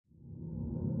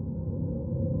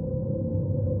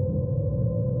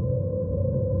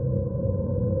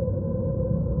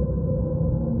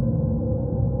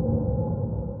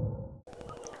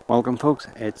Welcome folks,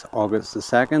 it's August the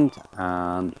 2nd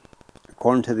and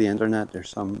according to the internet there's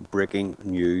some breaking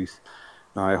news.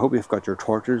 Now I hope you've got your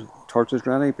torches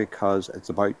ready because it's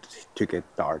about to get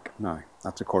dark now.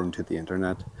 That's according to the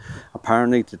internet.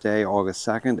 Apparently today, August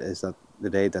 2nd, is the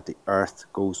day that the earth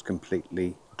goes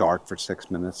completely dark for 6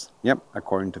 minutes. Yep,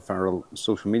 according to several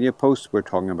social media posts, we're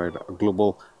talking about a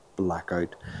global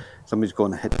blackout. Somebody's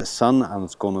going to hit the sun and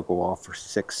it's going to go off for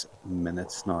 6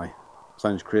 minutes now.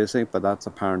 Sounds crazy, but that's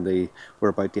apparently we're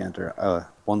about to enter a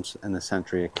once in a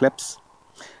century eclipse.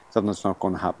 Something that's not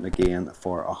going to happen again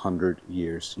for 100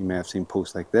 years. You may have seen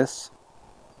posts like this,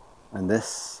 and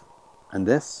this, and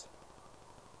this.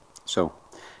 So,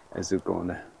 is it going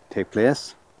to take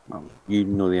place? Well, you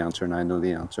know the answer and I know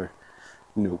the answer.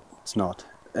 No, it's not.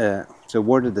 So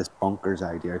where did this bonkers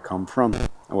idea come from?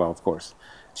 Well, of course,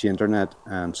 it's the internet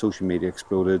and social media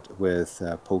exploded with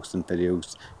posts and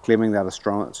videos claiming that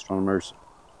astronomers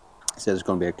said there's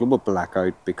going to be a global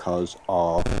blackout because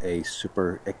of a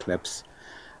super eclipse.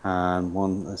 And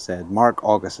one said, mark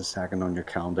August the 2nd on your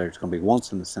calendar, it's going to be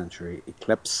once in a century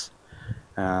eclipse.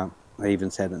 They even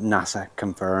said that NASA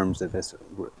confirms that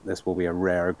this will be a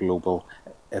rare global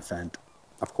event.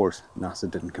 Of course, NASA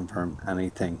didn't confirm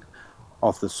anything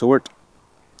of the sort.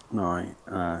 Now,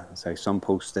 say some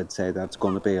posts did say that's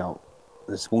going to be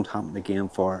this won't happen again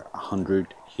for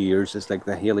 100 years. It's like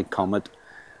the Halley Comet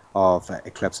of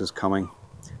eclipses coming,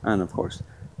 and of course,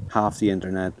 half the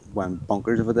internet went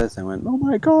bonkers over this and went, "Oh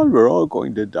my God, we're all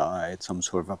going to die! It's some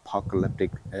sort of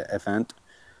apocalyptic event."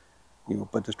 You know,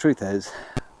 but the truth is,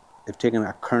 they've taken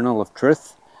a kernel of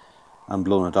truth and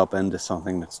blown it up into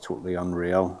something that's totally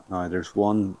unreal. Now, there's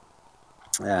one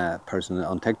person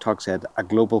on TikTok said a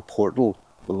global portal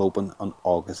will open on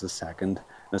August the 2nd.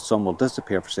 The sun will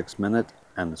disappear for 6 minutes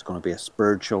and it's going to be a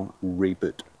spiritual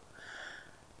reboot.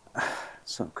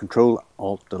 So Control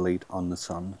Alt Delete on the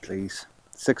sun, please.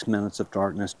 6 minutes of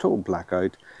darkness, total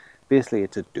blackout. Basically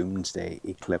it's a doomsday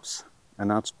eclipse, and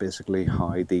that's basically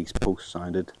how these posts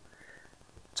sounded.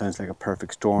 It sounds like a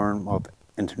perfect storm of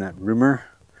internet rumour.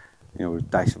 You know,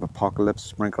 dice of apocalypse,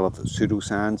 sprinkle of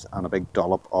pseudoscience, and a big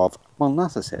dollop of, well,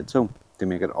 NASA said so, to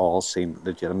make it all seem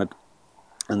legitimate.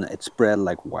 And it spread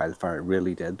like wildfire, it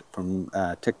really did, from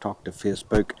TikTok to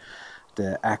Facebook,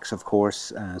 to X, of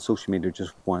course. Social media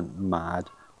just went mad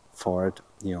for it,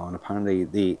 you know, and apparently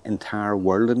the entire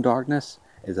world in darkness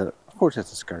of course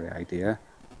it's a scary idea,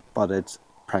 but it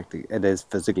is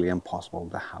physically impossible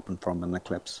to happen from an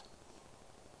eclipse.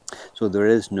 So there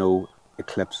is no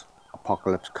eclipse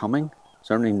apocalypse coming,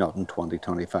 certainly not in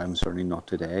 2025 and certainly not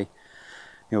today.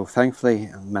 You know, thankfully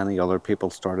many other people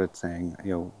started saying,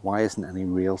 you know, why isn't any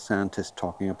real scientist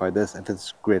talking about this if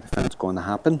it's great event's going to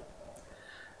happen?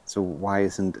 So why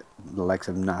isn't the likes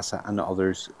of NASA and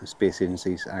others, space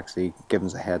agencies, actually giving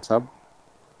us a heads up?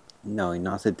 No,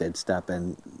 NASA did step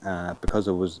in because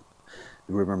the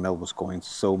rumour mill was going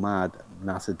so mad.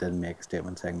 NASA did make a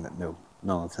statement saying that no,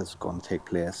 none of this is going to take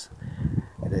place.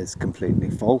 It is completely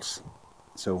false.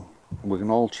 So we can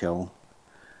all chill.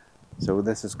 So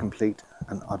this is complete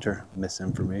and utter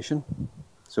misinformation.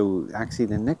 So actually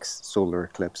the next solar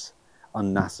eclipse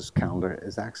on NASA's calendar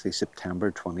is actually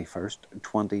September 21st,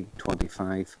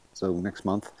 2025, so next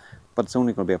month. But it's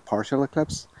only going to be a partial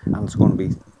eclipse, and it's going to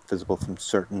be visible from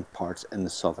certain parts in the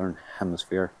southern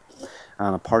hemisphere.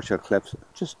 And a partial eclipse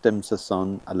just dims the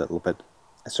sun a little bit.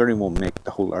 It certainly won't make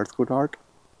the whole earth go dark.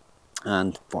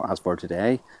 And as for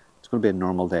today, it's going to be a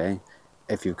normal day.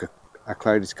 If you've got a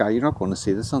cloudy sky, you're not going to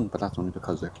see the sun, but that's only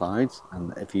because of the clouds.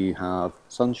 And if you have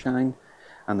sunshine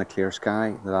and a clear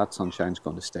sky, that sunshine's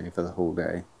going to stay for the whole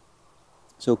day.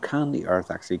 So can the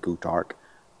earth actually go dark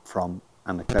from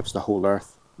an eclipse, the whole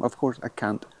earth? Of course it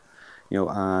can't. You know,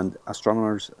 and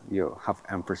astronomers, you know, have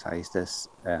emphasized this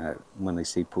when they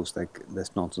see posts like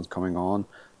this nonsense coming on.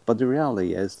 But the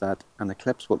reality is that an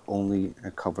eclipse will only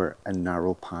cover a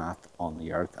narrow path on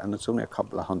the earth, and it's only a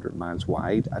couple of 100 miles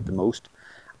wide at the most.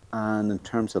 And in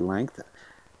terms of length,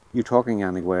 you're talking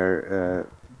anywhere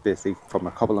basically from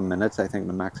a couple of minutes. I think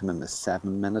the maximum is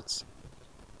 7 minutes.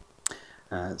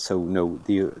 So no,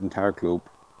 the entire globe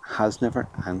has never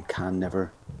and can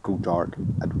never go dark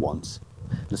at once.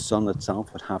 The sun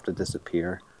itself would have to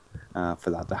disappear for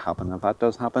that to happen. If that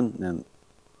does happen, then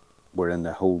we're in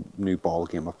a whole new ball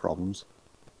game of problems.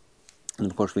 And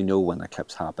of course we know when an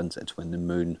eclipse happens, it's when the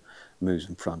moon moves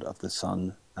in front of the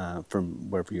sun from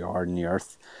wherever you are in the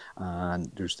earth.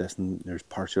 And there's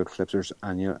partial eclipses,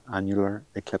 annular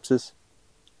eclipses,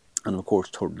 and of course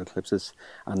total eclipses.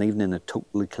 And even in a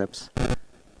total eclipse,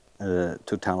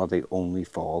 totality only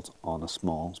falls on a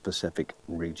small specific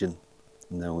region.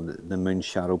 the moon's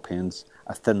shadow paints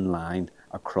a thin line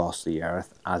across the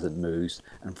earth as it moves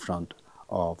in front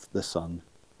of the sun.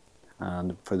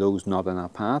 And for those not in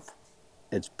that path,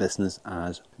 it's business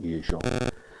as usual.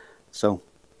 So,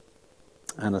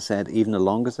 and I said, even the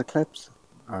longest eclipse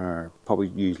are probably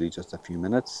usually just a few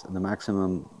minutes, and the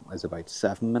maximum is about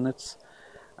 7 minutes,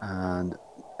 and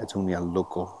it's only a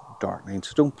local darkening.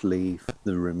 So don't believe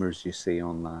the rumours you see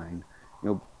online.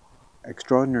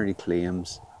 Extraordinary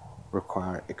claims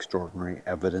require extraordinary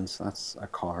evidence. That's a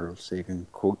Carl Sagan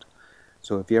quote.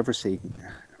 So if you ever see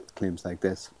claims like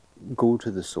this, go to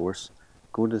the source.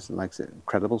 Go to like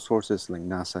credible sources like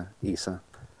NASA, ESA,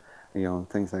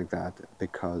 things like that,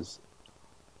 because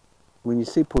when you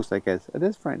see posts like this, it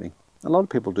is frightening. A lot of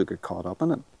people do get caught up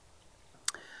in it.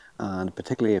 And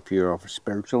particularly if you're of a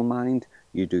spiritual mind,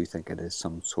 you do think it is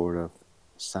some sort of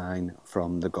sign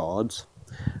from the gods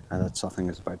that something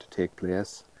is about to take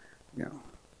place.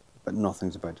 But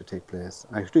nothing's about to take place.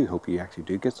 I do hope you actually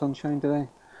do get sunshine today.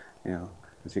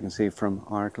 As you can see from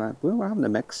our cloud, we're having a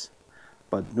mix,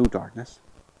 but no darkness.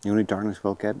 The only darkness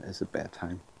we'll get is at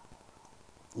bedtime.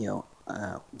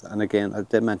 And again, I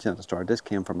did mention at the start, this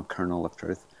came from a kernel of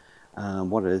truth.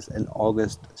 What it is, in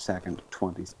August 2nd,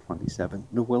 2027,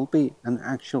 there will be an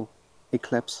actual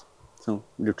eclipse. So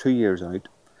you're 2 years out,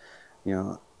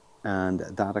 and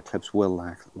that eclipse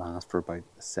will last for about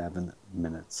 7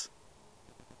 minutes.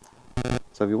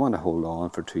 So if you want to hold on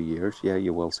for 2 years, yeah,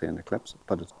 you will see an eclipse,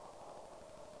 but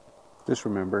just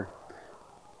remember,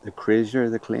 the crazier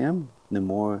the claim, the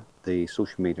more the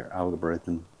social media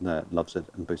algorithm that loves it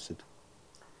and boosts it.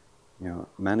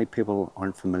 Many people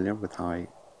aren't familiar with how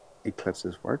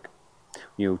eclipses work.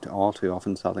 All too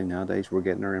often, sadly nowadays, we're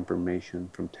getting our information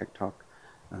from TikTok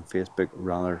and Facebook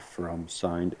rather from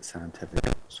sound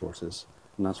scientific sources,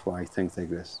 and that's why things like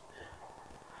this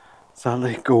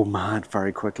sadly go mad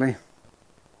very quickly.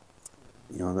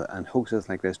 And hoaxes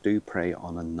like this do prey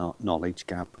on a knowledge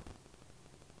gap.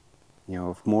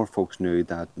 If more folks knew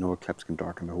that no eclipse can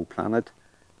darken the whole planet,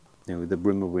 the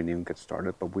rumour wouldn't even get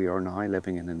started. But we are now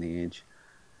living in an age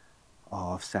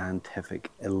of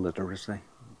scientific illiteracy,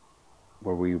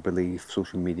 where we believe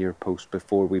social media posts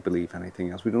before we believe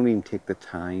anything else. We don't even take the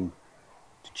time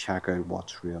to check out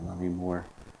what's real anymore.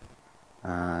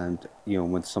 And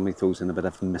when somebody throws in a bit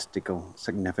of mystical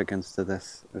significance to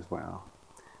this as well,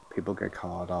 people get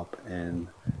caught up in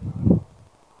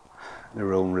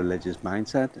their own religious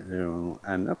mindset,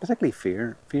 and particularly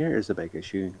fear. Fear is a big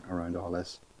issue around all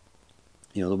this.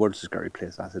 The world's a scary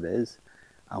place as it is,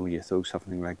 and when you throw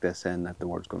something like this in, that the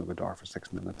world's going to go dark for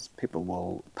 6 minutes, people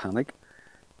will panic.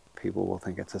 People will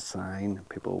think it's a sign.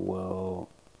 People will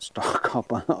stock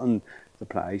up on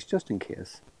supplies just in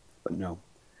case. But no,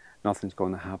 nothing's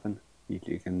going to happen.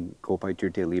 You can go about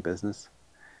your daily business.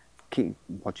 Keep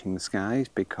watching the skies,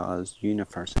 because the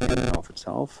universe in and of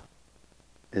itself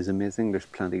is amazing. There's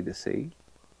plenty to see,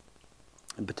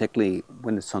 and particularly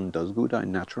when the sun does go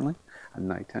down naturally at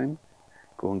night time,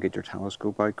 go and get your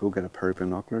telescope out, go get a pair of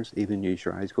binoculars, even use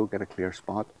your eyes, go get a clear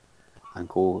spot and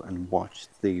go and watch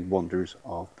the wonders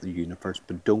of the universe.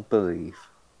 But don't believe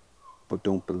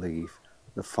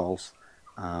the false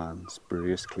and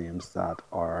spurious claims that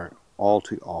are all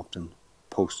too often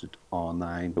posted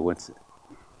online.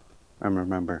 And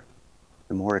remember,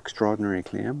 the more extraordinary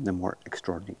claim, the more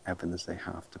extraordinary evidence they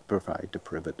have to provide to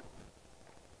prove it.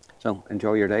 So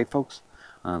enjoy your day, folks,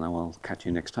 and I will catch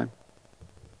you next time.